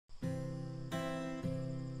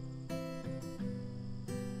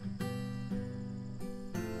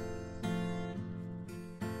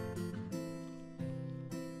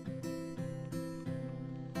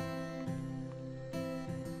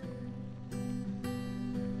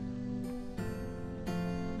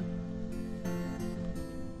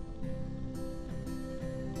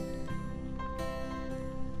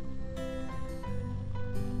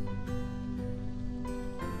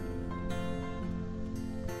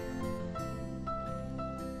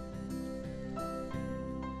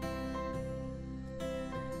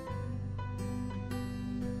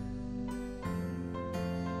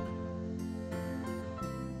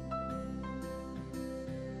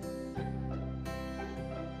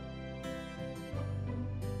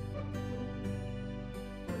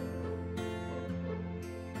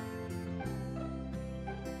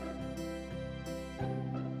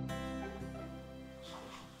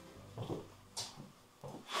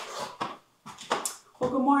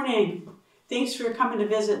good morning. Thanks for coming to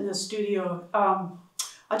visit in the studio. I'll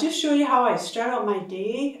just show you how I start out my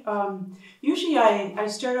day. Usually I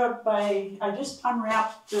start out by, I just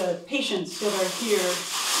unwrap the patients that are here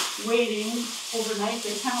waiting overnight.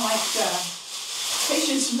 They're kind of like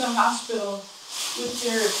patients in the hospital with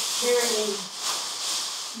their varying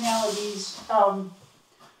maladies.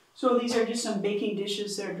 So these are just some baking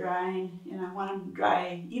dishes that are drying, and I want them to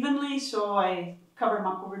dry evenly, so I cover them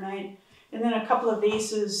up overnight. And then a couple of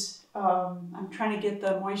vases, I'm trying to get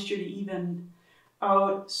the moisture to even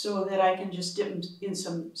out so that I can just dip them in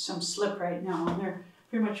some slip right now, and they're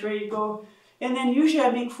pretty much ready to go. And then usually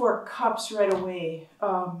I make 4 cups right away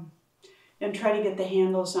and try to get the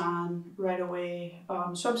handles on right away.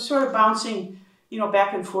 So I'm sort of bouncing, you know,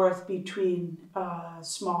 back and forth between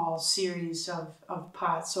small series of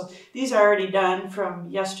pots. So these are already done from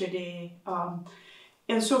yesterday.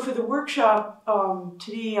 And so for the workshop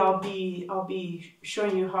today, I'll be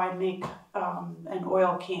showing you how I make an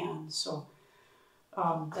oil can. So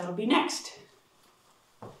that'll be next.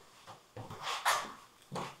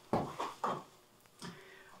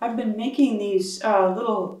 I've been making these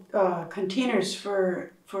little containers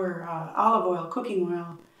for olive oil, cooking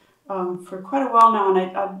oil, for quite a while now,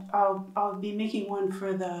 and I'll be making one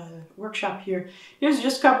for the workshop here. Here's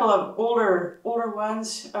just a couple of older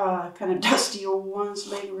ones, kind of dusty old ones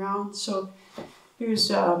laying around. So here's,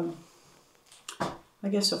 I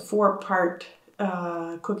guess, a 4-part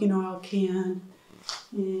cooking oil can,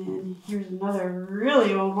 and here's another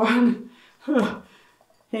really old one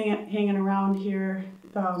hanging around here.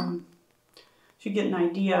 You get an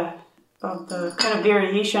idea of the kind of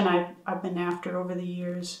variation I've been after over the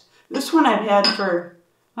years. This one I've had for,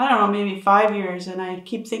 I don't know, maybe 5 years, and I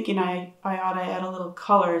keep thinking I ought to add a little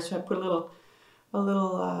color, so I put a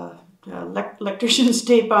little electrician's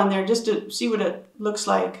tape on there just to see what it looks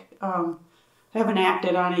like. I haven't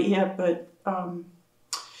acted on it yet, but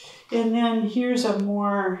and then here's a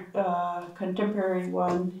more contemporary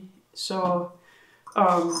one. So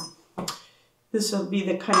this will be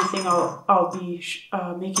the kind of thing I'll be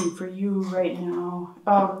making for you right now.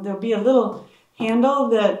 There'll be a little handle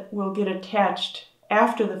that will get attached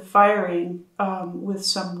after the firing with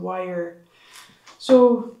some wire.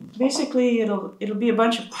 So basically it'll be a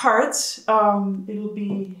bunch of parts. It'll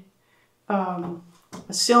be a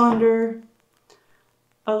cylinder,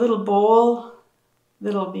 a little bowl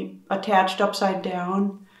that'll be attached upside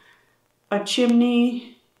down, a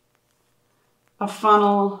chimney, a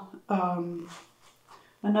funnel,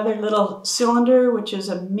 another little cylinder, which is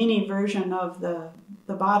a mini version of the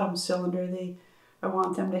bottom cylinder. I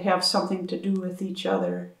want them to have something to do with each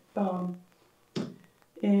other. And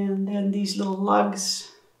then these little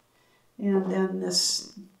lugs, and then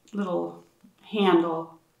this little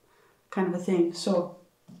handle kind of a thing. So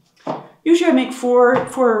usually I make four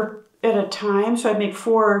at a time. So I make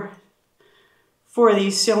four of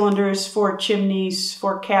these cylinders, 4 chimneys,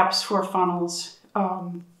 4 caps, 4 funnels.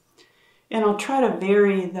 And I'll try to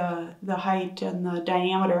vary the height and the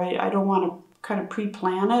diameter. I don't want to kind of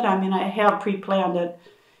pre-plan it. I mean, I have pre-planned it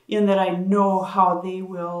in that I know how they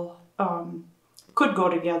will, could go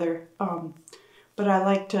together. But I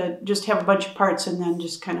like to just have a bunch of parts and then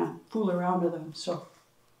just kind of fool around with them. So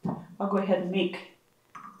I'll go ahead and make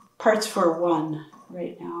parts for one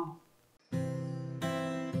right now.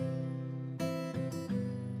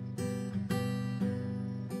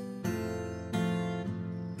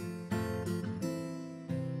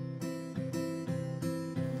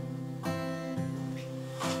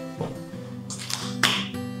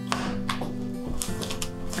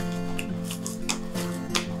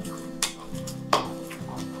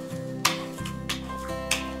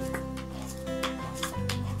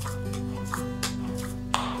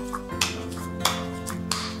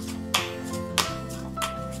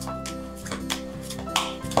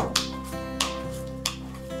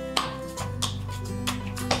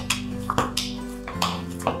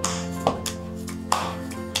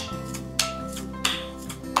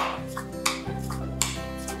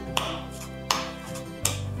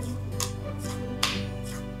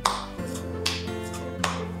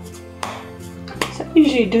 I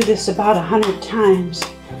usually do this about 100 times.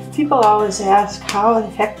 People always ask, how the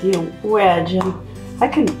heck do you wedge? And I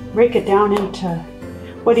can break it down into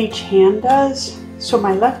what each hand does. So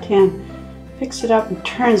my left hand picks it up and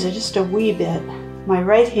turns it just a wee bit. My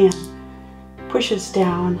right hand pushes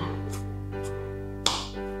down.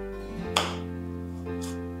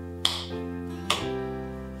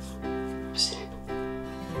 Oops.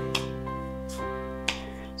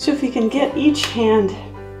 So if you can get each hand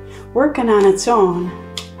working on its own,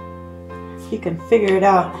 you can figure it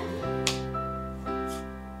out.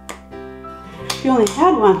 If you only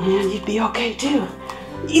had one hand, you'd be okay too.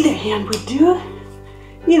 Either hand would do.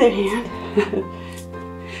 Either hand.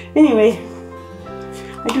 Anyway,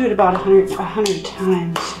 I do it about 100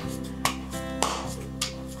 times.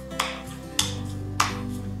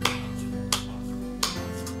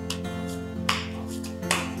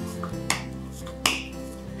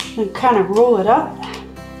 And kind of roll it up.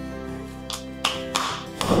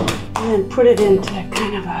 And then put it into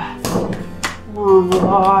kind of a long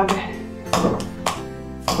log.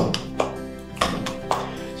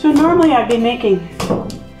 So normally I'd be making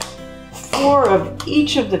 4 of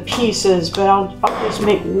each of the pieces, but I'll just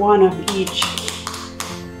make 1 of each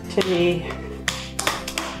today.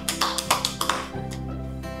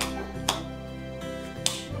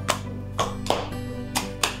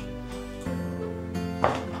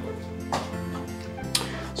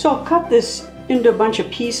 So I'll cut this into a bunch of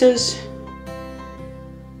pieces.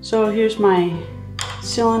 So here's my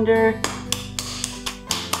cylinder,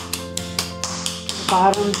 the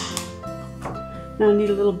bottom. Now I need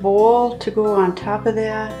a little bowl to go on top of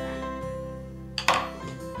that.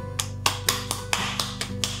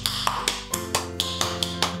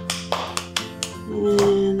 And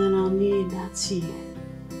then I'll need, let's see,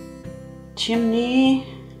 chimney.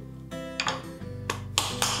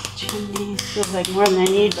 Chimney feels like more than I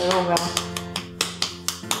need, but oh well.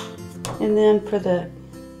 And then for the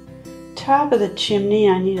top of the chimney,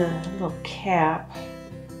 I need a little cap.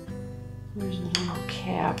 Where's the little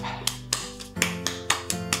cap?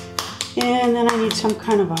 And then I need some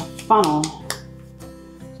kind of a funnel.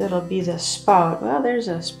 That'll be the spout. Well, there's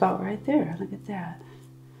a spout right there. Look at that.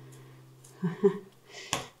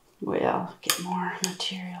 Well, get more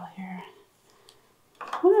material here.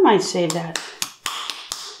 Well, I might save that.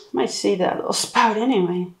 I might save that little spout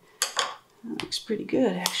anyway. That looks pretty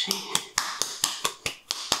good, actually.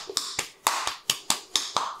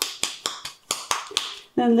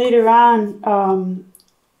 Then later on,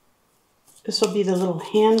 this will be the little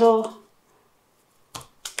handle.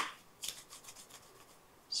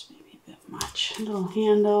 This may be a bit much. A little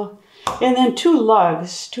handle, and then 2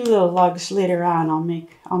 lugs, 2 little lugs later on. I'll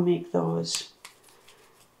make those.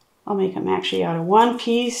 I'll make them actually out of 1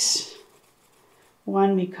 piece.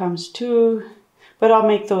 1 becomes 2, but I'll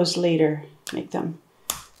make those later. Make them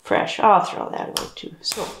fresh. I'll throw that away too.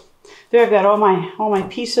 So there I've got all my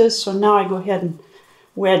pieces. So now I go ahead and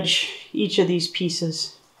wedge each of these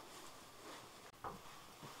pieces.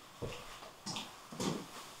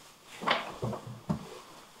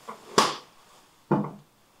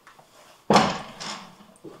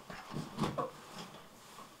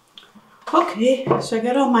 Okay, so I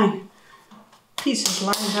got all my pieces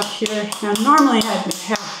lined up here. Now normally I'd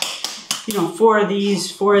have, you know, 4 of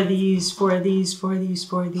these, 4 of these, 4 of these, 4 of these,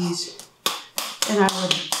 4 of these. And I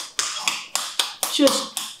would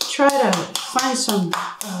just try to find some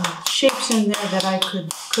shapes in there that I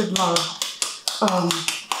could love.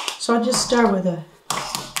 So I'll just start with the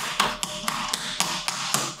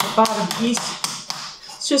bottom piece.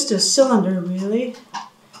 It's just a cylinder, really.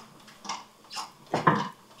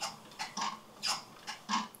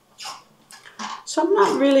 So I'm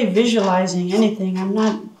not really visualizing anything. I'm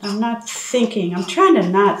not thinking. I'm trying to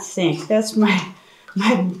not think. That's my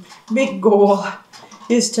big goal,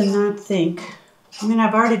 is to not think. I mean,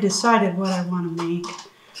 I've already decided what I want to make.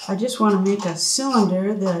 I just want to make a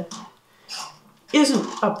cylinder that isn't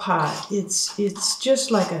a pot. It's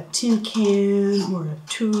just like a tin can or a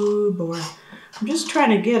tube, or I'm just trying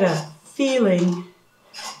to get a feeling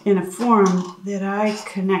in a form that I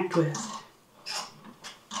connect with.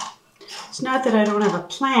 It's not that I don't have a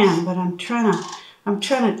plan, but I'm trying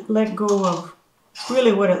to let go of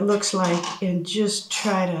really what it looks like and just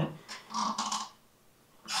try to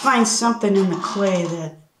find something in the clay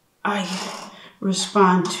that I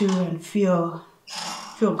respond to and feel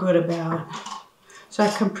good about. So I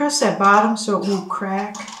compress that bottom so it won't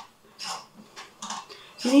crack.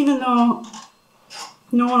 And even though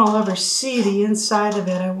no one will ever see the inside of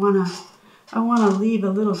it, I wanna leave a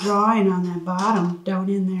little drawing on that bottom down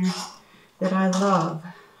in there that I love.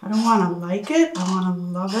 I don't want to like it, I want to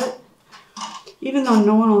love it. Even though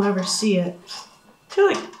no one will ever see it till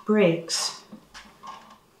it breaks.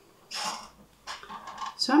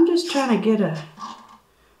 So I'm just trying to get a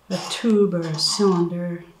tube or a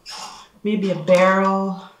cylinder, maybe a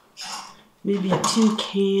barrel, maybe a tin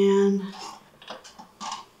can.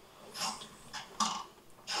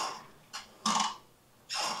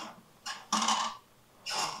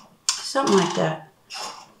 Something like that.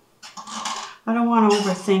 I don't want to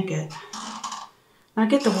overthink it. I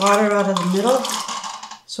get the water out of the middle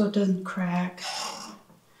so it doesn't crack.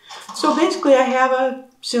 So basically I have a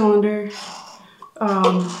cylinder.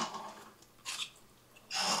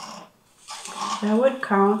 That would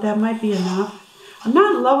count. That might be enough. I'm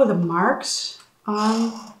not in love with the marks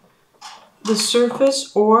on the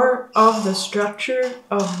surface or of the structure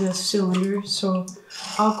of this cylinder, so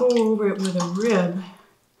I'll go over it with a rib.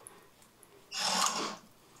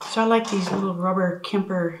 So I like these little rubber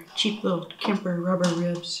Kemper, cheap little Kemper rubber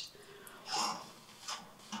ribs.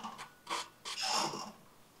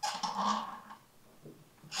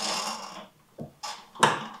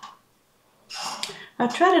 I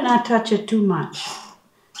try to not touch it too much.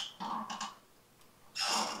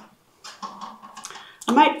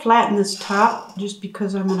 I might flatten this top just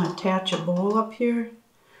because I'm going to attach a bowl up here.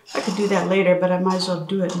 I could do that later, but I might as well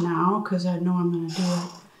do it now because I know I'm going to do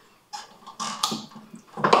it.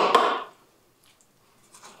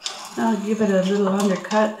 I'll give it a little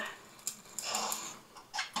undercut.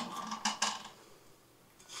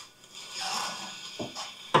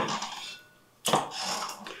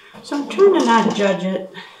 So I'm trying to not judge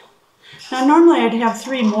it. Now normally I'd have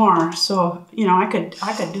 3 more, so you know I could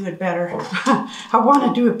do it better. I want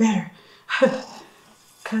to do it better.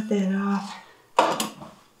 Cut that off.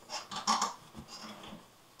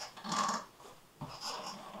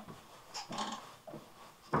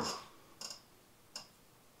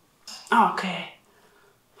 Okay.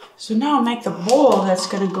 So now I'll make the bowl that's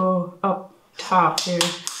going to go up top here.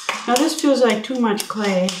 Now this feels like too much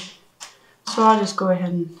clay, so I'll just go ahead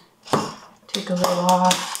and take a little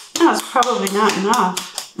off. No, it's probably not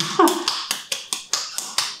enough.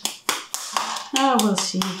 Oh, we'll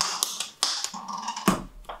see.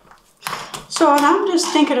 So and I'm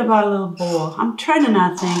just thinking about a little bowl. I'm trying to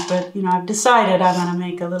not think, but you know, I've decided I'm going to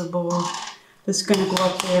make a little bowl that's going to go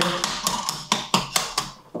up there.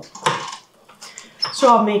 So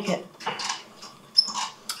I'll make it.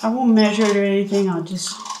 I won't measure it or anything. I'll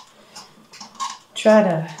just try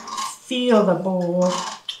to feel the bowl.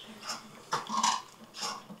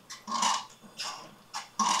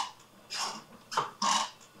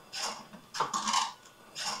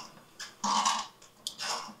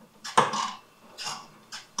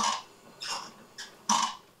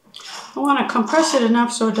 I want to compress it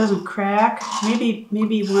enough so it doesn't crack. Maybe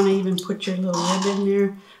you want to even put your little rib in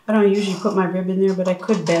there. I don't usually put my rib in there, but I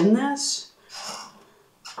could bend this.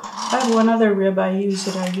 I have one other rib I use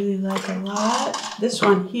that I really like a lot. This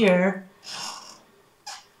one here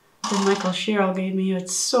that Michael Sherrill gave me.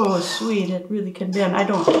 It's so sweet. It really can bend. I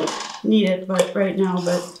don't need it right now,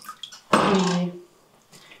 but anyway,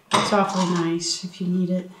 it's awfully nice if you need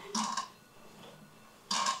it.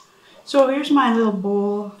 So here's my little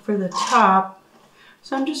bowl for the top.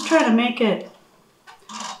 So I'm just trying to make it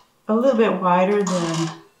a little bit wider than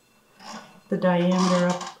the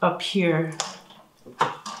diameter up here.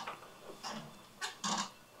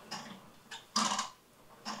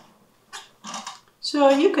 So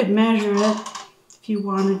you could measure it if you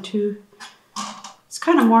wanted to. It's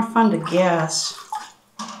kind of more fun to guess.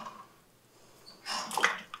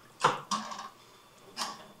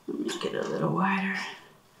 Make it a little wider.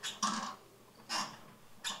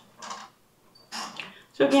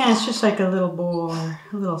 So again, it's just like a little bowl or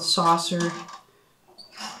a little saucer.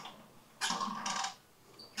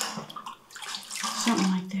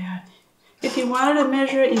 Something like that. If you wanted to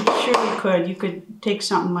measure it, you surely could. You could take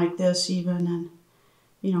something like this even and,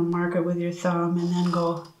 you know, mark it with your thumb and then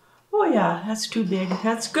go, oh yeah, that's too big.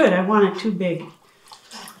 That's good. I want it too big.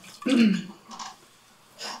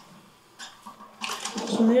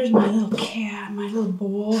 So there's my little cat, my little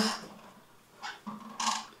bowl.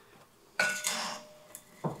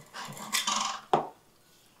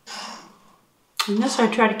 And this I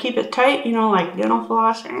try to keep it tight, you know, like dental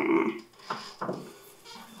floss.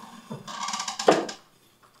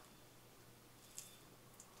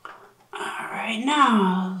 Alright,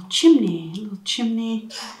 now a little chimney.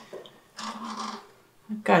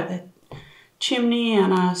 I've got the chimney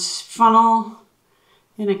and a funnel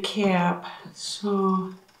and a cap.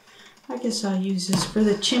 So I guess I'll use this for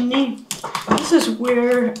the chimney. This is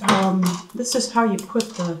where, this is how you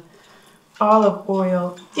put the olive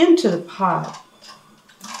oil into the pot.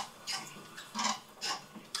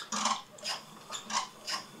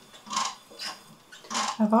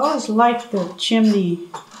 I've always liked the chimney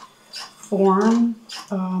form.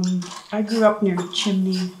 I grew up near a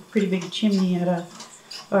chimney, pretty big chimney at a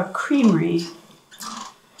creamery,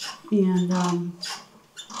 and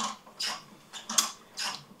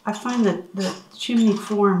I find that the chimney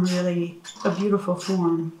form really a beautiful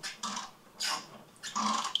form.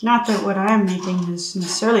 Not that what I'm making is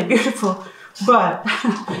necessarily beautiful, but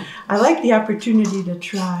I like the opportunity to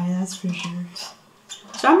try, that's for sure.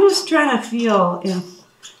 So I'm just trying to feel and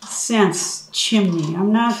sense chimney.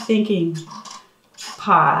 I'm not thinking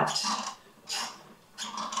pot.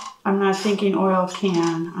 I'm not thinking oil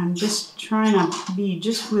can. I'm just trying to be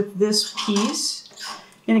just with this piece.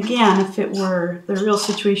 And again, if it were the real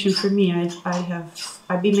situation for me,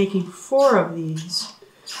 I'd be making 4 of these.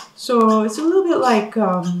 So it's a little bit like,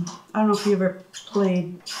 I don't know if you ever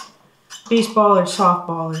played baseball or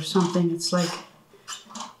softball or something. It's like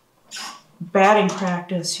batting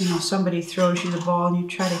practice. You know, somebody throws you the ball and you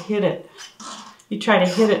try to hit it. You try to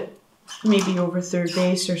hit it maybe over third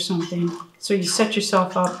base or something. So you set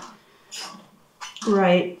yourself up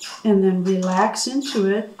right and then relax into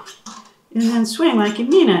it and then swing like you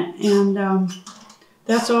mean it. And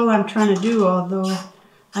that's all I'm trying to do, although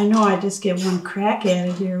I know I just get one crack at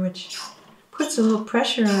it here, which puts a little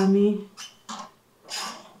pressure on me.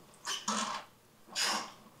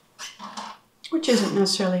 Which isn't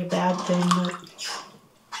necessarily a bad thing, but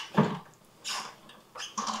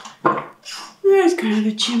there's kind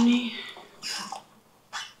of a chimney.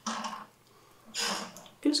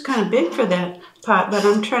 It was kind of big for that pot, but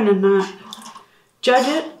I'm trying to not judge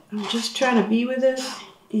it. I'm just trying to be with it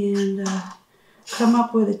and come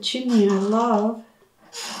up with a chimney I love.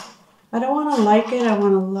 I don't want to like it, I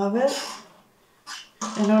want to love it.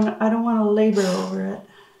 I don't want to labor over it.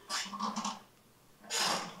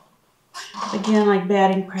 Again, like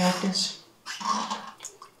batting practice.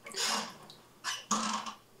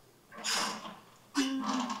 I'm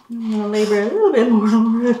going to labor a little bit more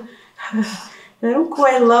over it. I don't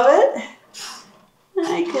quite love it.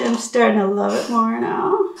 I'm starting to love it more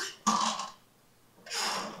now.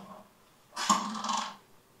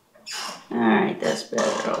 Alright, that's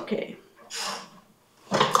better. Okay.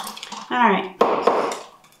 Alright.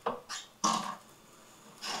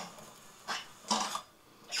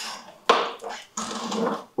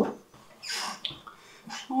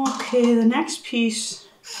 Okay, the next piece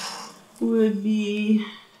would be,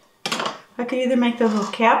 I could either make the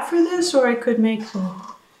little cap for this or I could make the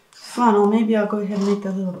funnel. Maybe I'll go ahead and make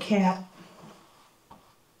the little cap.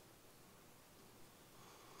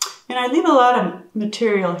 And I leave a lot of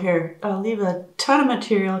material here. I'll leave a ton of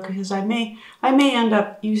material because I may end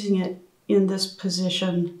up using it in this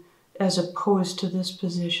position as opposed to this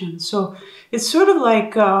position. So it's sort of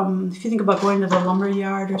like if you think about going to the lumber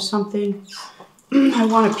yard or something, I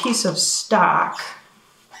want a piece of stock.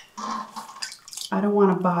 I don't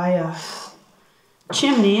want to buy a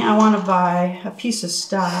chimney. I want to buy a piece of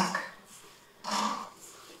stock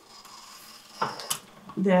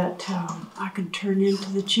that I can turn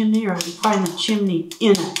into the chimney, or I can find the chimney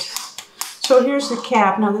in it. So here's the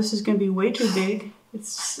cap. Now this is going to be way too big.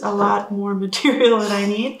 It's a lot more material than I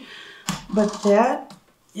need, but that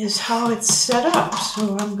is how it's set up.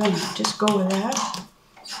 So I'm going to just go with that.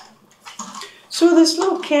 So this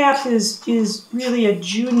little cap is really a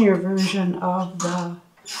junior version of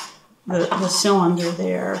the cylinder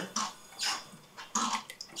there.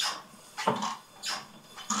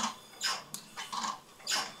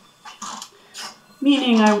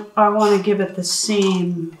 Meaning I want to give it the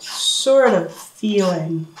same sort of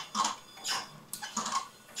feeling.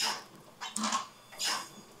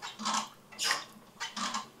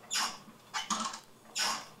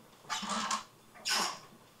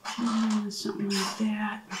 Something like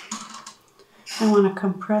that. I want to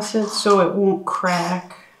compress it so it won't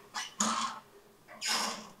crack.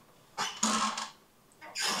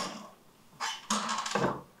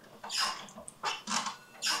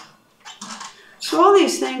 So all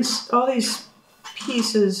these things, all these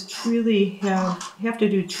pieces really have to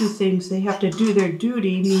do 2 things. They have to do their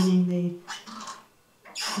duty, meaning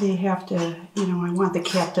they have to, you know, I want the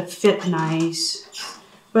cap to fit nice.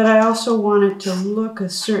 But I also want it to look a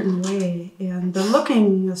certain way, and the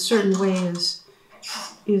looking a certain way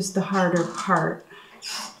is the harder part.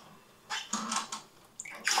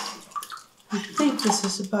 I think this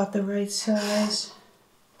is about the right size.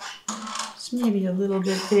 It's maybe a little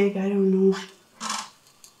bit big, I don't know.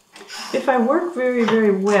 If I work very,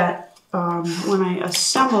 very wet when I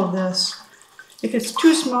assemble this, if it's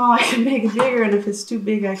too small I can make it bigger, and if it's too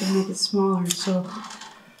big I can make it smaller. So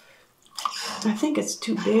I think it's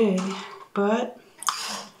too big, but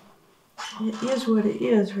it is what it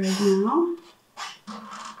is right now.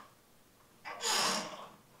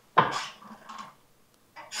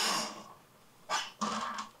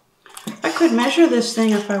 I could measure this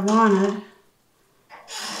thing if I wanted.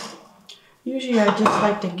 Usually I just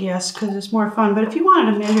like to guess because it's more fun, but if you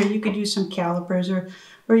wanted to measure, you could use some calipers, or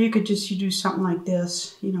you could just do something like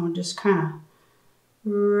this, you know, just kind of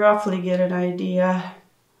roughly get an idea.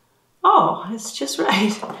 Oh, it's just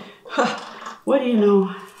right. What do you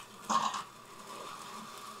know?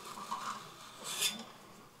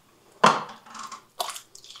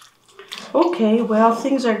 Okay, well,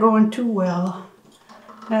 things are going too well.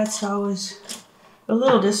 That's always a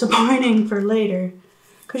little disappointing for later,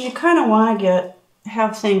 because you kind of want to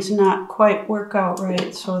have things not quite work out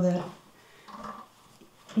right so that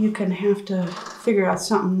you can have to figure out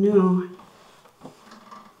something new.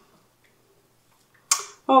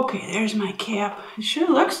 Okay, there's my cap. It sure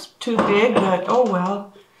looks too big, but oh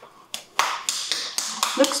well.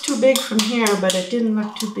 Looks too big from here, but it didn't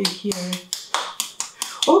look too big here.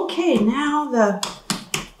 Okay, now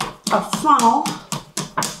a funnel,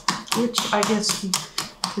 which I guess you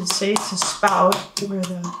could say it's a spout where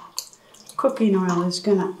the cooking oil is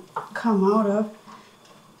gonna come out of.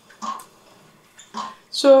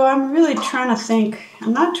 So I'm really trying to think,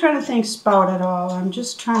 I'm not trying to think spout at all, I'm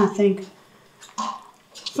just trying to think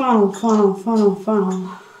funnel, funnel, funnel, funnel.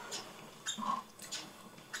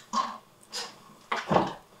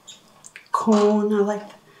 Cone,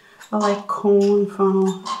 I like cone,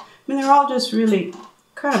 funnel. I mean, they're all just really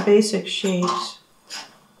kind of basic shapes.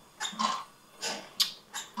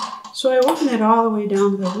 So I open it all the way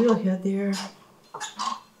down to the wheel head there.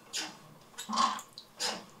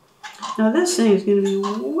 Now this thing is going to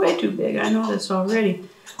be way too big, I know this already.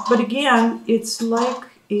 But again, it's like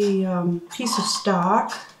a piece of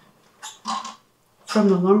stock from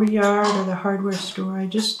the lumberyard or the hardware store. I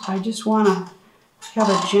just want to have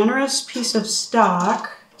a generous piece of stock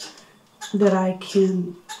that I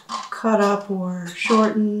can cut up or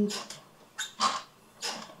shorten.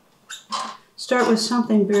 Start with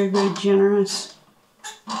something very, very generous.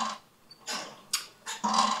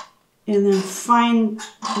 And then find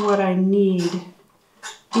what I need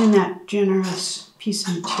in that generous piece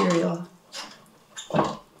of material.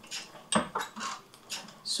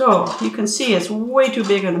 So you can see it's way too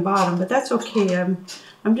big on the bottom, but that's okay.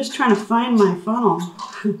 I'm just trying to find my funnel.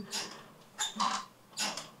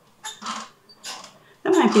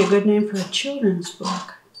 That might be a good name for a children's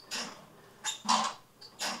book.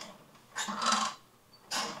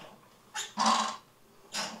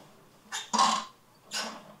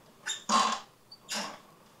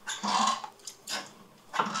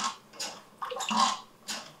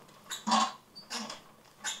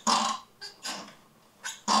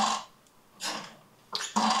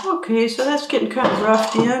 Okay, so that's getting kind of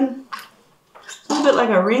roughed in. It's a little bit like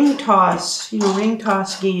a ring toss, ring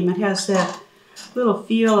toss game. It has that little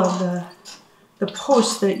feel of the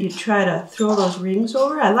post that you try to throw those rings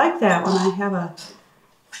over. I like that when I have a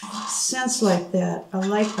sense like that. I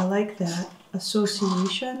like that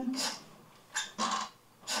association.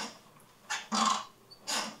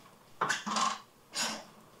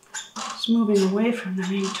 It's moving away from the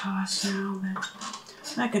ring toss now,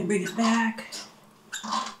 but I can bring it back.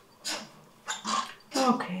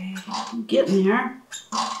 Okay, I'm getting there.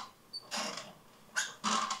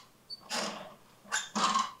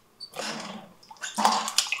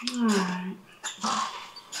 Alright.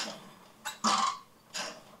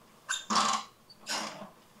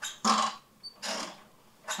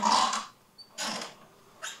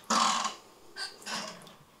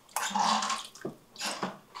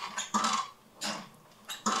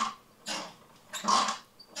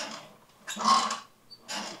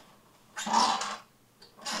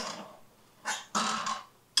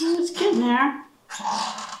 It's getting there.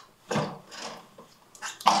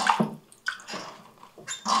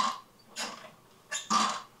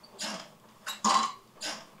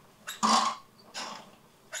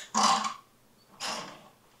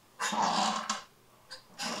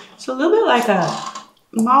 It's a little bit like a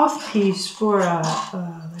mouthpiece for like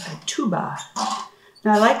a tuba.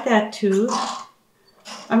 Now I like that too.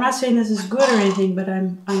 I'm not saying this is good or anything, but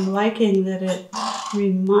I'm liking that it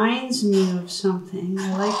reminds me of something.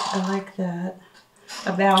 I like that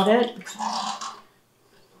about it.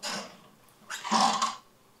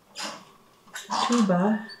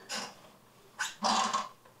 Tuba.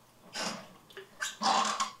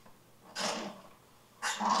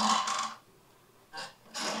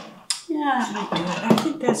 Yeah, that might do it. I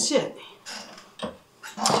think that's it.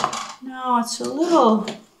 No, it's a little,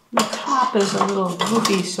 the top is a little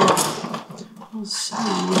goofy, so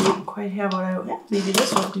I don't quite have what I, maybe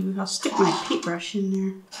this will do. I'll stick my paintbrush in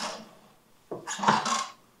there.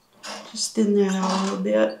 Just thin that out a little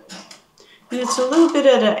bit. And it's a little bit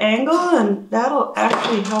at an angle, and that'll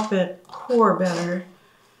actually help it pour better.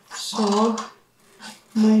 So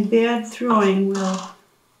my bad throwing will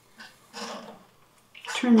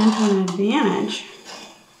turn into an advantage.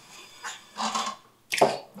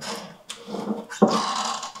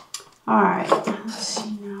 Alright, let's see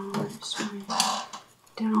now. Where's my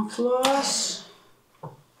down floss?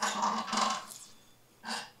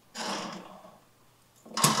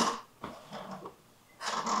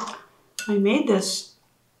 I made this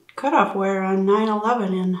cutoff wire on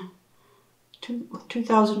 9/11 in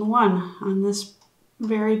 2001 on this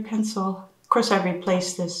very pencil. Of course, I've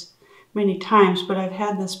replaced this many times, but I've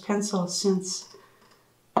had this pencil since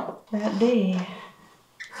that day.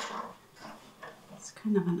 It's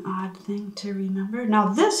kind of an odd thing to remember. Now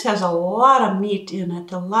this has a lot of meat in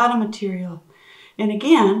it, a lot of material. And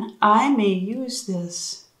again, I may use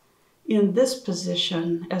this in this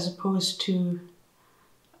position as opposed to,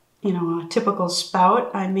 you know, a typical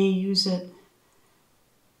spout. I may use it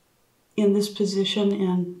in this position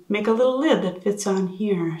and make a little lid that fits on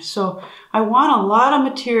here. So I want a lot of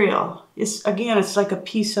material. Again, it's like a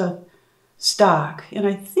piece of stock. And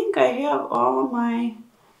I think I have all my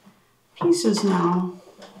pieces now.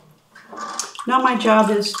 Now my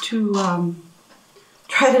job is to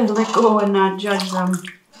try to let go and not judge them,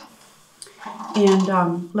 and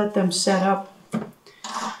let them set up.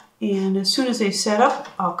 And as soon as they set up,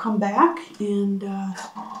 I'll come back and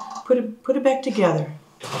put it back together.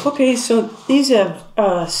 Okay, so these have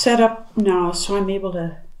set up now, so I'm able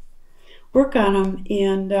to work on them.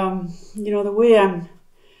 And you know, the way I'm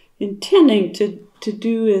intending to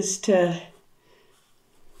do is to,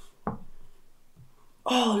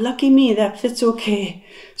 oh, lucky me, that fits okay.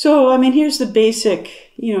 So, I mean, here's the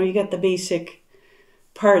basic, you know, you got the basic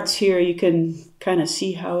parts here. You can kind of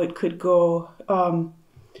see how it could go.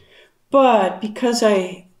 But because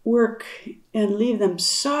I work and leave them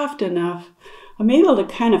soft enough, I'm able to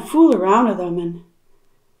kind of fool around with them and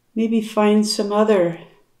maybe find some other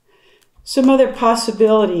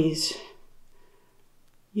possibilities.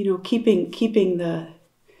 You know, keeping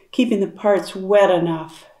the parts wet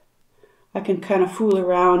enough. I can kind of fool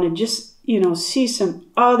around and just, you know, see some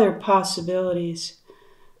other possibilities.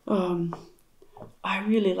 I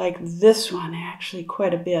really like this one actually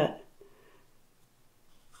quite a bit.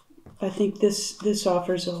 I think this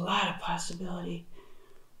offers a lot of possibility.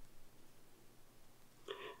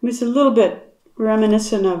 I mean, it's a little bit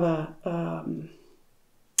reminiscent of a,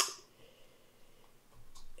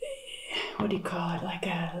 what do you call it? Like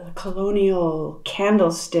a colonial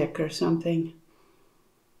candlestick or something.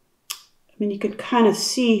 I mean, you could kind of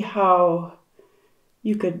see how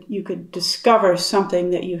you could discover something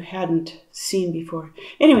that you hadn't seen before.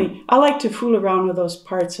 Anyway, I like to fool around with those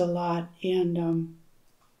parts a lot and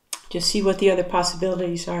just see what the other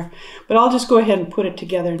possibilities are. But I'll just go ahead and put it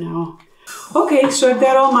together now. Okay, so I've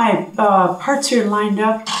got all my parts here lined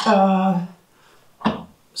up.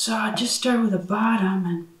 So I'll just start with the bottom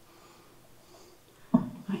and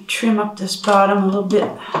I trim up this bottom a little bit.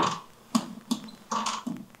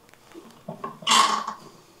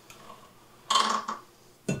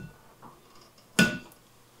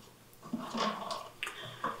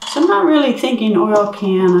 So I'm not really thinking oil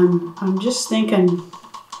can. I'm just thinking,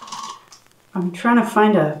 I'm trying to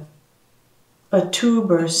find a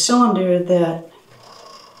tube or a cylinder that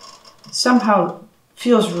somehow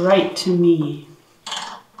feels right to me.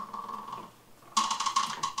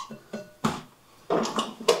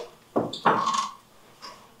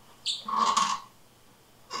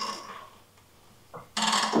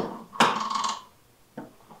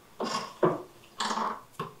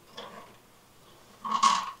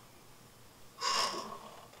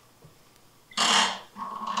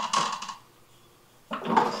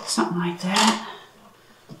 Something like that.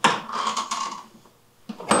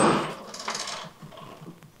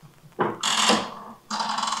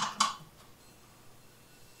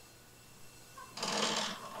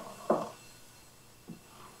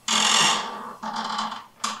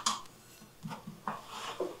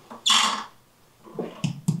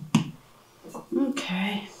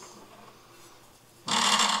 Okay.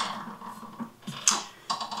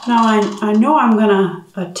 Now I know I'm going to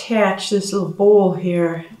attach this little bowl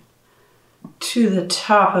here to the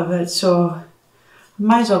top of it, so I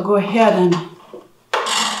might as well go ahead and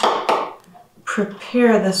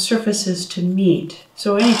prepare the surfaces to meet.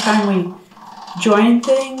 So anytime we join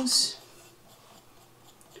things,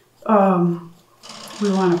 we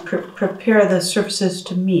want to prepare the surfaces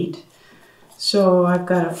to meet. So I've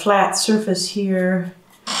got a flat surface here.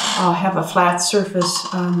 I'll have a flat surface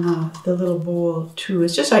on the little bowl too.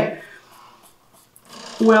 It's just like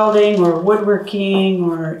welding or woodworking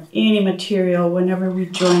or any material. Whenever we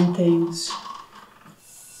join things,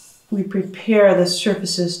 we prepare the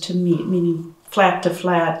surfaces to meet, meaning flat to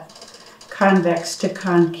flat, convex to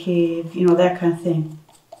concave, you know, that kind of thing.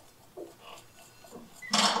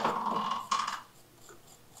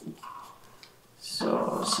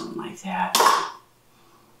 So something like that.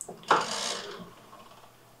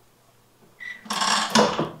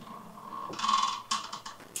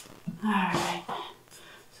 All right.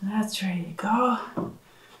 So that's ready to go.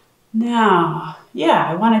 Now, yeah,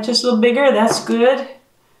 I want it just a little bigger. That's good.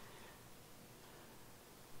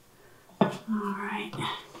 All right.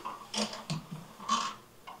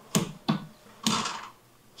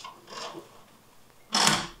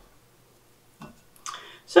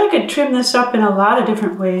 So I could trim this up in a lot of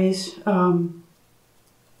different ways. And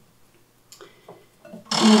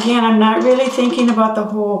again, I'm not really thinking about the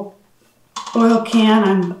whole oil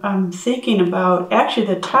can. I'm thinking about actually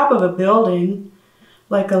the top of a building,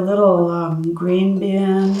 like a little grain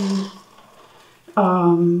bin,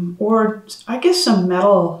 or I guess some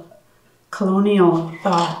metal colonial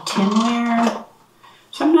tinware.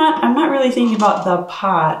 So I'm not really thinking about the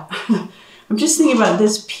pot. I'm just thinking about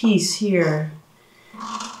this piece here.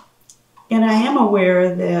 And I am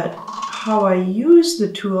aware that how I use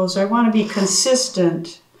the tools, I want to be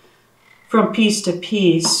consistent from piece to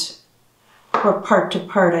piece, or part to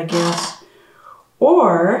part, I guess,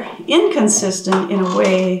 or inconsistent in a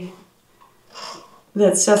way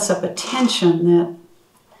that sets up a tension that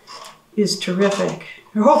is terrific,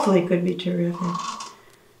 or hopefully could be terrific.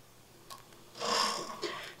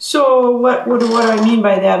 So what do I mean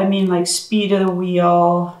by that? I mean like speed of the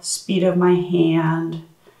wheel, speed of my hand,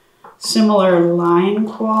 similar line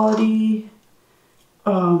quality,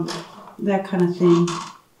 that kind of thing.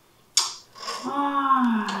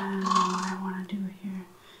 I don't know what I want to do here.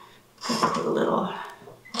 Put a little.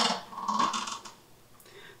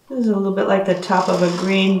 This is a little bit like the top of a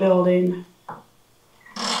grain building.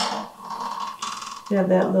 You have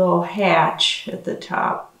that little hatch at the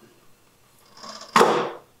top.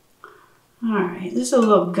 All right, this is a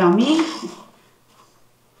little gummy.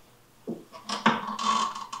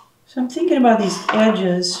 So I'm thinking about these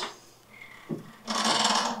edges.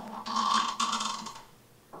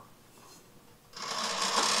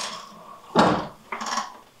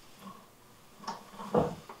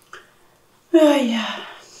 Oh yeah,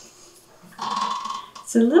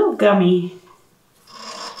 it's a little gummy.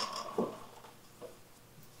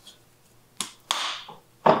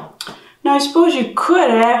 Now I suppose you could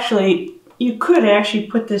actually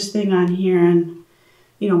put this thing on here and,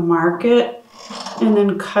 you know, mark it and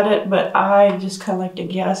then cut it, but I just kind of like to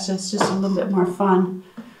guess. It's just a little bit more fun.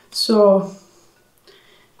 So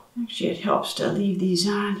actually it helps to leave these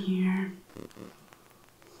on here.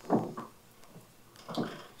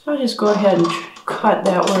 So I'll just go ahead and cut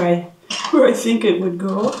that where I think it would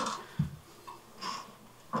go.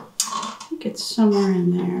 I think it's somewhere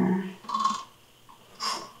in there.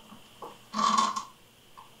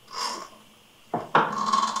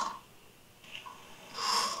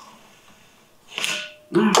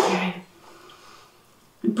 Okay,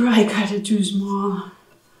 I probably cut it too small.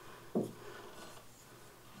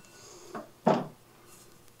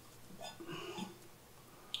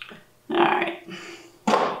 Alright.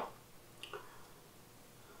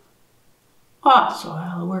 So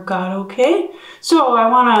that'll work out okay. So I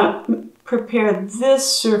want to prepare this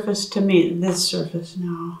surface to meet this surface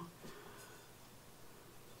now.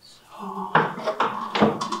 So,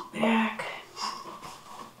 back.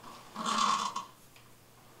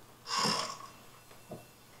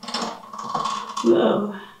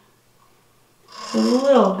 Whoa, it's a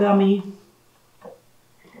little gummy.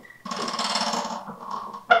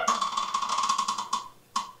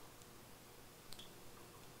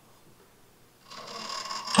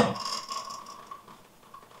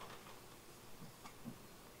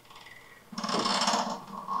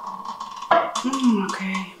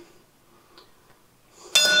 Okay.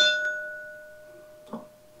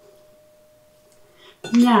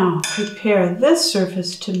 Now prepare this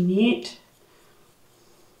surface to meet.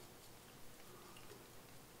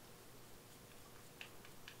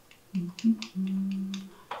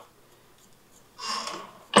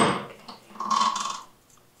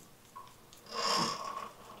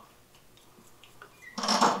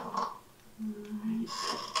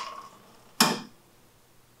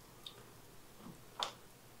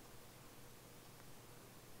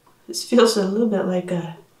 This feels a little bit like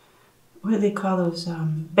a, what do they call those,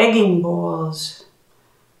 begging bowls.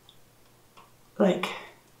 Like,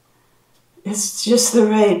 it's just the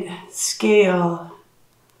right scale.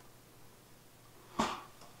 All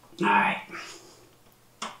right.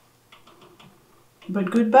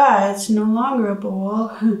 But goodbye, it's no longer a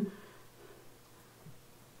bowl.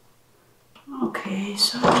 Okay,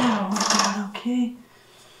 so that'll work out okay.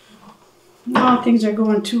 No, things are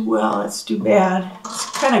going too well. It's too bad. It's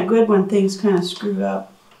kind of good when things kind of screw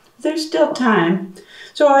up. There's still time.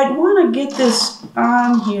 So I'd want to get this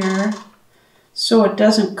on here so it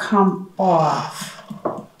doesn't come off.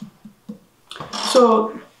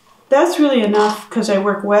 So that's really enough because I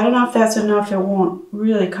work wet enough. That's enough. It won't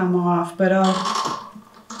really come off, but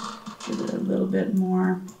give it a little bit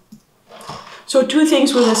more. So 2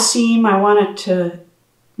 things with a seam. I want it to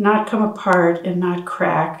not come apart and not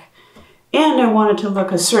crack. And I want it to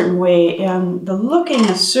look a certain way. And the looking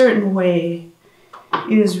a certain way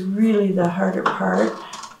is really the harder part.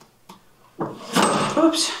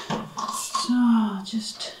 Oops. So I'll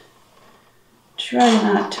just try to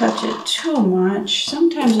not touch it too much.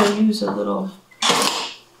 Sometimes I use a little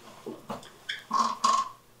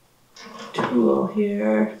tool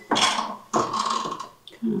here.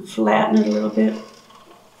 Kind of flatten it a little bit.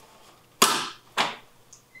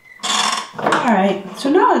 Alright, so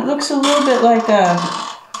now it looks a little bit like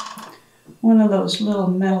one of those little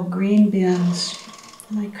metal green bins.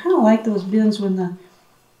 And I kind of like those bins when the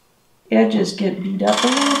edges get beat up a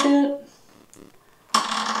little bit.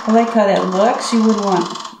 I like how that looks. You wouldn't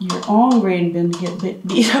want your own grain bin to get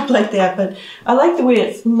beat up like that, but I like the way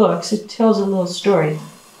it looks. It tells a little story.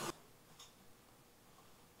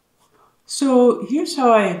 So here's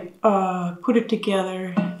how I put it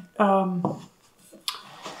together.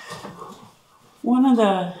 One of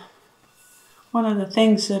the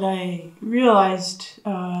things that I realized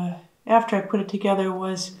after I put it together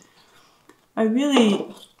was I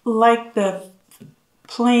really liked the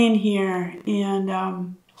plane here,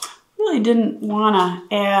 and really didn't want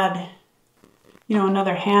to add, you know,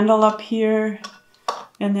 another handle up here,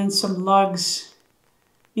 and then some lugs,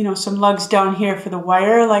 you know, some lugs down here for the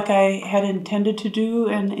wire, like I had intended to do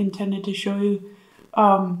and intended to show you.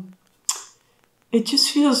 It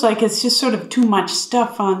just feels like it's just sort of too much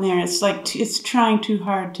stuff on there. It's like it's trying too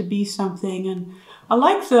hard to be something. And I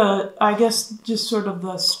like the, I guess, just sort of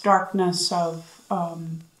the starkness of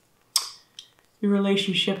the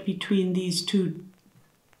relationship between these 2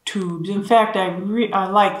 tubes. In fact, I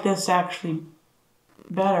like this actually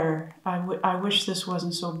better. I wish this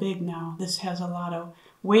wasn't so big now. This has a lot of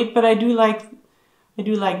weight, but I do like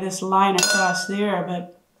this line across there.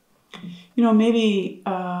 But you know, maybe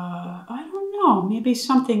I don't know, maybe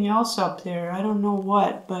something else up there. I don't know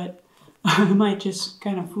what, but I might just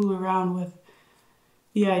kind of fool around with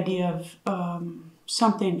the idea of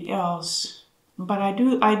something else. But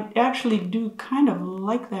I actually do kind of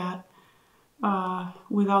like that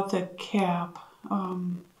without the cap.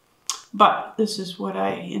 But this is what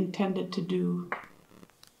I intended to do.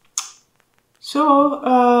 So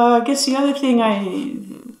I guess the other thing I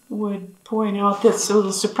would point out that's a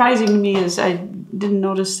little surprising to me is I didn't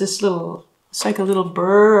notice this little, it's like a little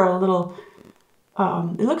burr or a little,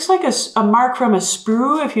 it looks like a mark from a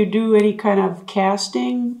sprue if you do any kind of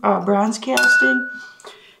casting, bronze casting.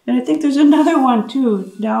 And I think there's another one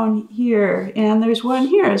too down here, and there's one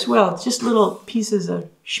here as well. It's just little pieces of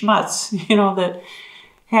schmutz, you know, that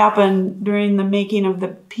happen during the making of the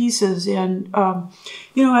pieces. And,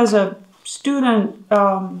 you know, as a student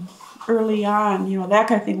early on, you know, that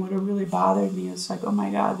kind of thing would have really bothered me. It's like, oh my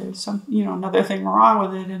God, there's some, you know, another thing wrong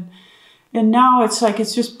with it. And now it's like,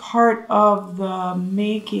 it's just part of the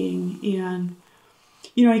making. And,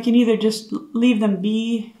 you know, you can either just leave them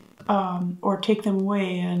be or take them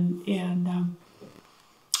away. And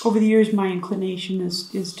over the years, my inclination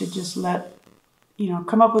is to just let, you know,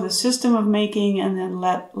 come up with a system of making and then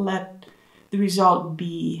let the result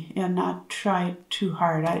be and not try too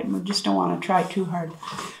hard. I just don't want to try too hard.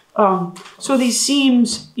 So these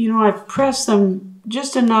seams, you know, I've pressed them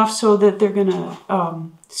just enough so that they're going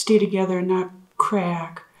to stay together and not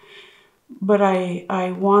crack. But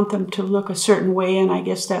I want them to look a certain way, and I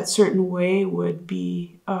guess that certain way would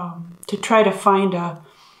be to try to find a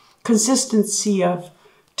consistency of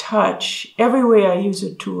touch every way I use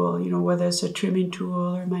a tool, you know, whether it's a trimming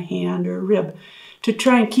tool or my hand or a rib, to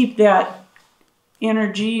try and keep that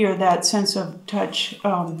energy or that sense of touch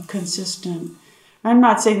consistent. I'm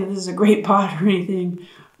not saying that this is a great pot or anything,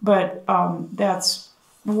 but that's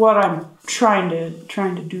what I'm trying to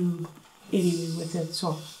do anyway with it.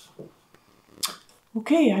 So,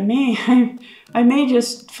 okay, I may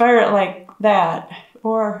just fire it like that,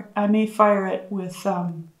 or I may fire it with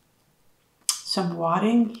some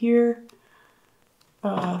wadding here,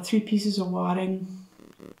 3 pieces of wadding.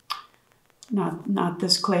 Not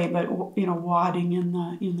this clay, but you know, wadding in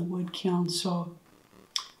the wood kiln. So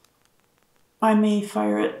I may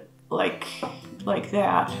fire it like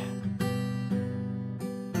that.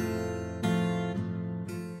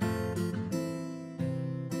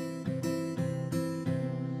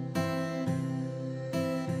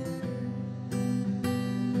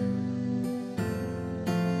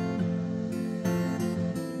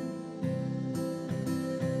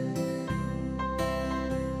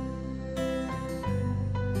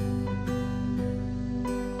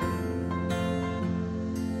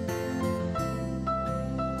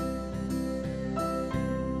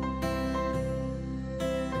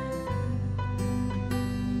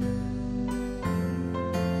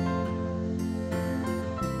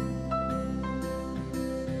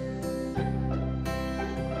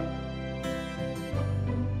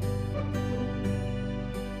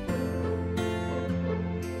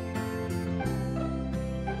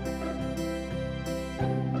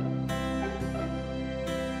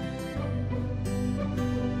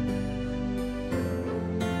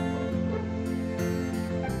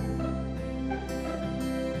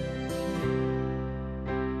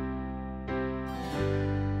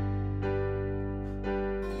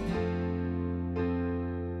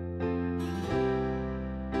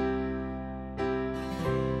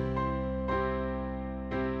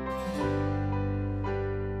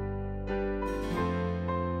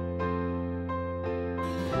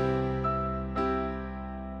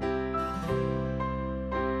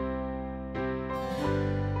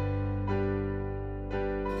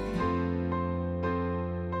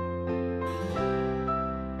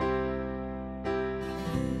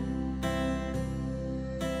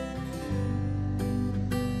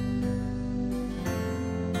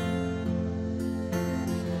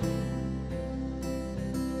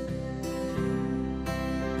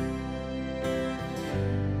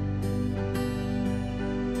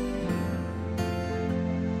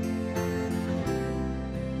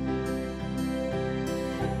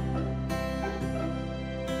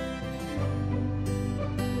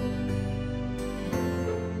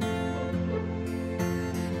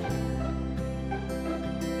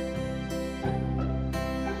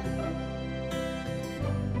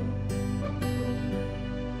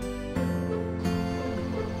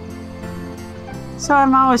 So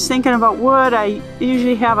I'm always thinking about wood. I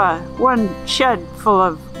usually have one shed full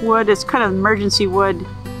of wood. It's kind of emergency wood.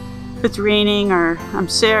 If it's raining or I'm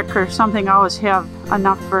sick or something, I always have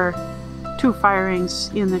enough for 2 firings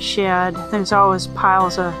in the shed. There's always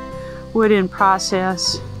piles of wood in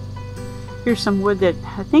process. Here's some wood that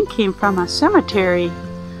I think came from a cemetery,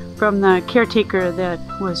 from the caretaker that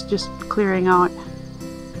was just clearing out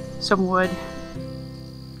some wood.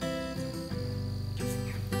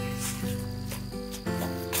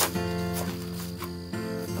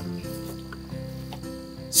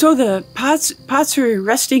 So the pots are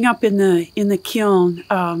resting up in the kiln,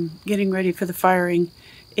 getting ready for the firing.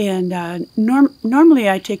 And normally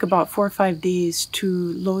I take about 4 or 5 days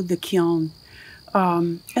to load the kiln.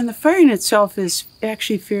 And the firing itself is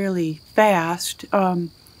actually fairly fast.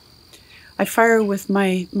 I fire with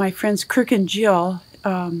my friends Kirk and Jill,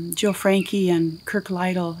 Jill Frankie and Kirk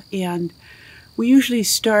Lytle, and we usually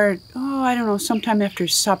start, I don't know, sometime after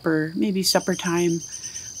supper, maybe supper time.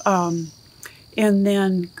 And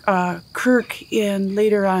then Kirk and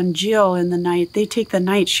later on Jill in the night, they take the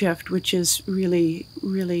night shift, which is really,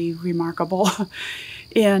 really remarkable.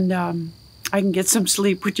 And I can get some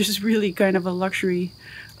sleep, which is really kind of a luxury.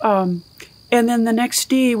 And then the next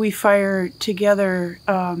day we fire together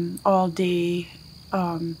all day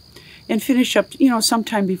and finish up,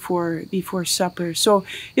 sometime before supper. So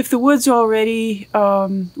if the wood's all ready,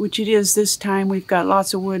 which it is this time, we've got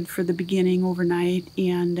lots of wood for the beginning overnight,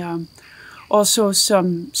 and also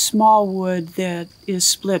some small wood that is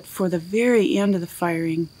split for the very end of the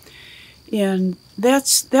firing. And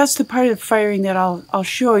that's the part of the firing that I'll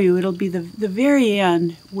show you. It'll be the very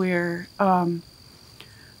end where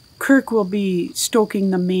Kirk will be stoking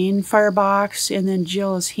the main firebox, and then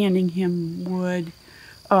Jill is handing him wood.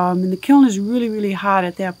 And the kiln is really, really hot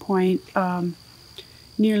at that point.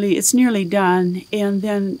 It's nearly done, and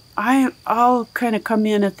then I'll kind of come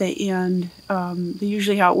in at the end.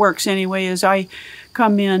 Usually how it works anyway is I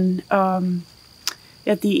come in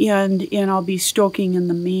at the end, and I'll be stoking in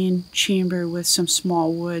the main chamber with some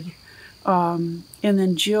small wood. And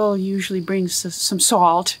then Jill usually brings some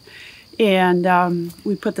salt, and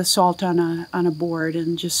we put the salt on a board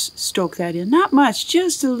and just stoke that in. Not much,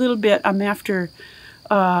 just a little bit. I'm after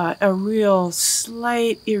a real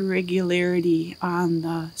slight irregularity on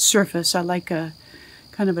the surface. I like a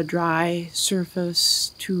kind of a dry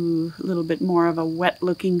surface to a little bit more of a wet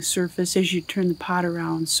looking surface as you turn the pot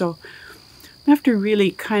around. So I'm after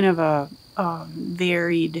really kind of a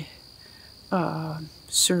varied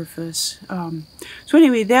surface. So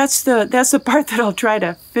anyway, that's the part that I'll try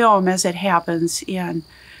to film as it happens, and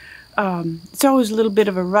it's always a little bit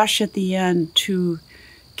of a rush at the end to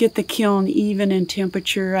get the kiln even in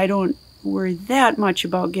temperature. I don't worry that much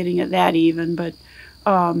about getting it that even, but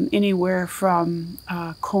anywhere from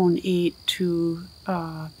cone 8 to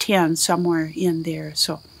 10, somewhere in there.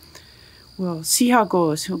 So we'll see how it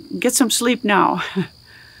goes. We'll get some sleep now.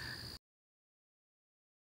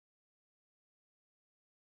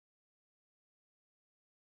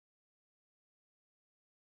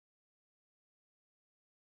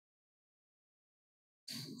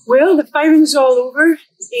 Well, the firing's all over,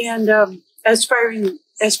 and as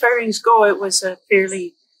firings go, it was a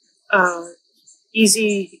fairly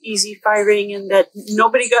easy firing, in that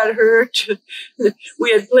nobody got hurt.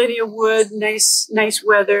 We had plenty of wood, nice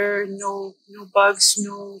weather, no bugs,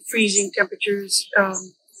 no freezing temperatures.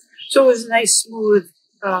 So it was a nice, smooth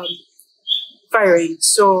firing.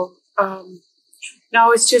 So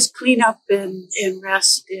now it's just clean up and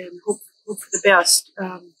rest and hope for the best.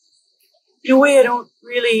 In a way, I don't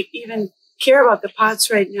really even care about the pots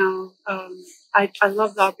right now. I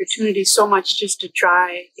love the opportunity so much just to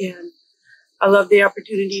try, and I love the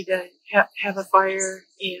opportunity to have a fire,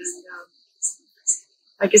 and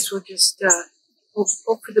I guess we'll just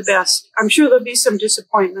hope for the best. I'm sure there'll be some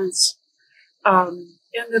disappointments, and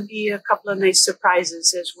there'll be a couple of nice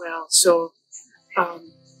surprises as well. So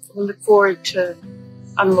we'll look forward to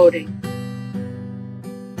unloading.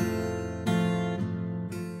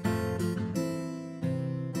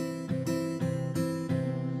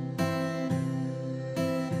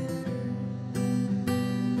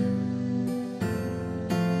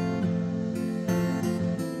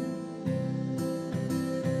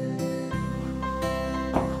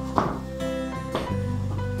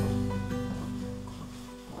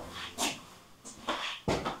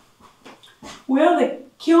 Well, the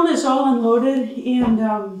kiln is all unloaded,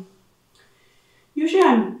 and usually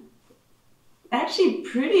I'm actually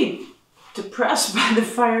pretty depressed by the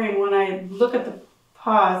firing when I look at the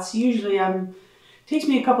pots. Usually it takes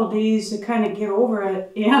me a couple days to kind of get over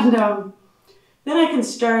it, and then I can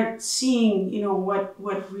start seeing, you know,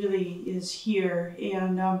 what really is here.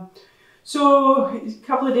 And so a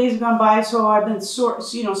couple of days have gone by, so I've been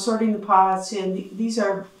sorting the pots, and these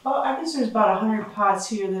are, I guess there's about 100 pots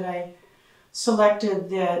here that I selected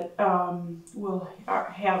that will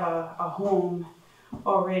have a home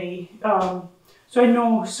already. So I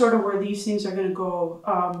know sort of where these things are going to go.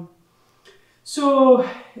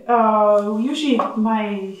 Usually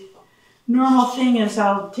my normal thing is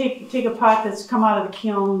I'll take a pot that's come out of the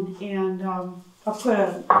kiln, and I'll put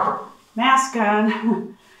a mask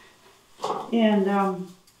on and I'll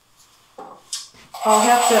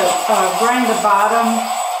have to grind the bottom,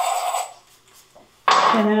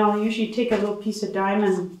 and then I'll usually take a little piece of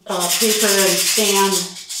diamond paper and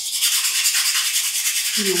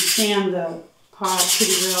sand the pot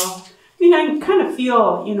pretty well. I mean, I can kind of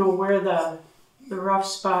feel, you know, where the rough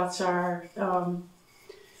spots are.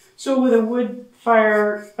 So with a wood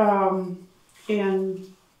fire,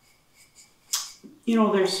 and you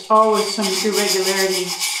know, there's always some irregularity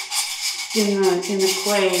in the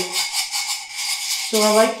clay. So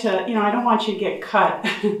I like to, you know, I don't want you to get cut.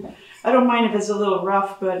 I don't mind if it's a little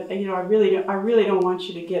rough, but you know, I really don't want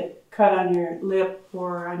you to get cut on your lip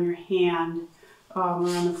or on your hand or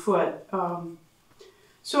on the foot.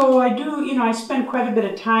 So I do, you know, I spend quite a bit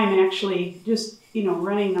of time actually just, you know,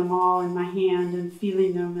 running them all in my hand and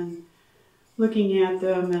feeling them and looking at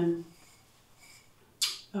them, and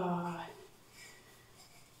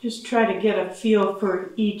just try to get a feel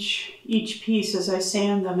for each piece as I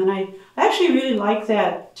sand them. And I actually really like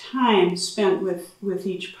that time spent with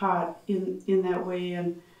each pot in that way.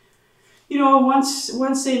 And you know,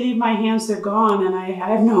 once they leave my hands, they're gone, and I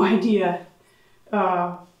have no idea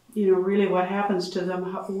you know, really what happens to them,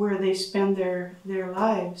 where they spend their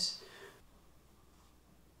lives.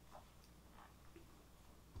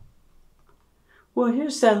 Well,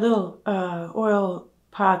 here's that little oil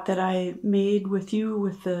pot that I made with you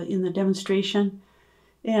in the demonstration,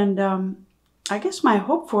 and I guess my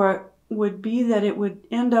hope for it would be that it would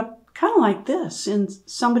end up kind of like this in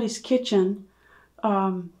somebody's kitchen,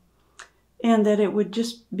 and that it would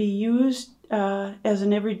just be used as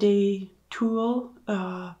an everyday tool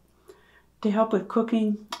to help with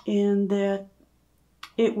cooking, and that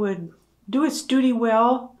it would do its duty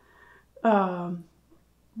well, but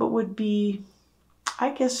would be, I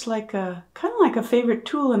guess, like kind of like a favorite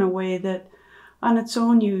tool in a way, that on its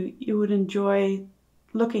own you would enjoy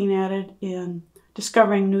looking at it and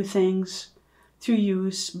discovering new things through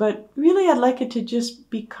use. But really, I'd like it to just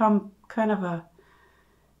become kind of a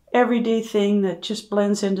everyday thing that just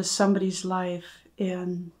blends into somebody's life,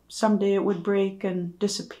 and someday it would break and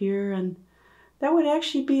disappear, and that would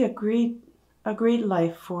actually be a great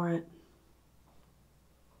life for it.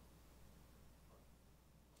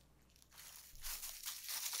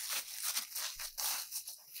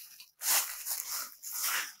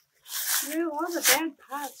 You know, all the bad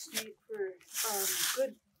pots make for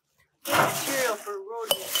good material for road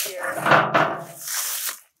repair.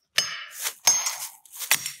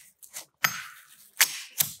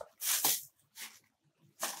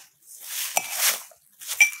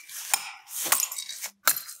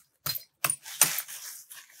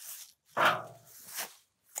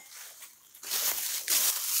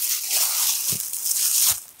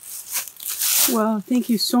 Well, thank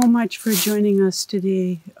you so much for joining us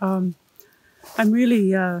today. I'm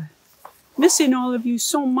really missing all of you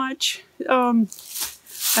so much.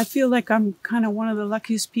 I feel like I'm kind of one of the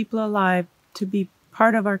luckiest people alive to be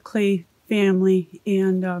part of our clay family,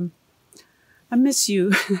 and I miss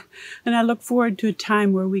you. And I look forward to a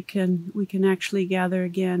time where we can actually gather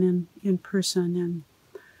again in person.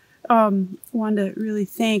 And want to really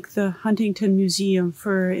thank the Huntington Museum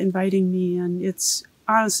for inviting me, and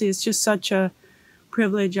honestly, it's just such a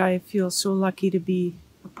privilege. I feel so lucky to be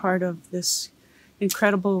a part of this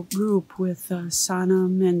incredible group with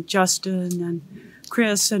Sanam and Justin and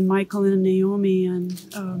Chris and Michael and Naomi.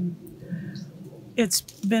 And it's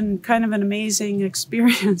been kind of an amazing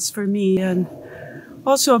experience for me. And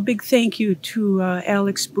also a big thank you to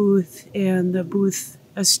Alex Booth and the Booth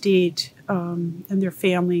estate and their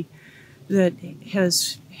family that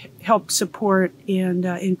has helped support and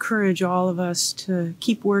encourage all of us to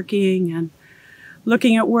keep working and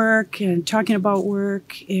looking at work and talking about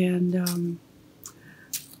work. And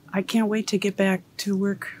I can't wait to get back to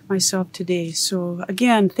work myself today. So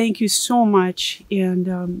again, thank you so much.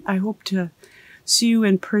 And I hope to see you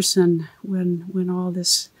in person when all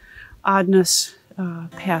this oddness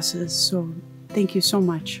passes. So thank you so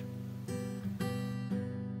much.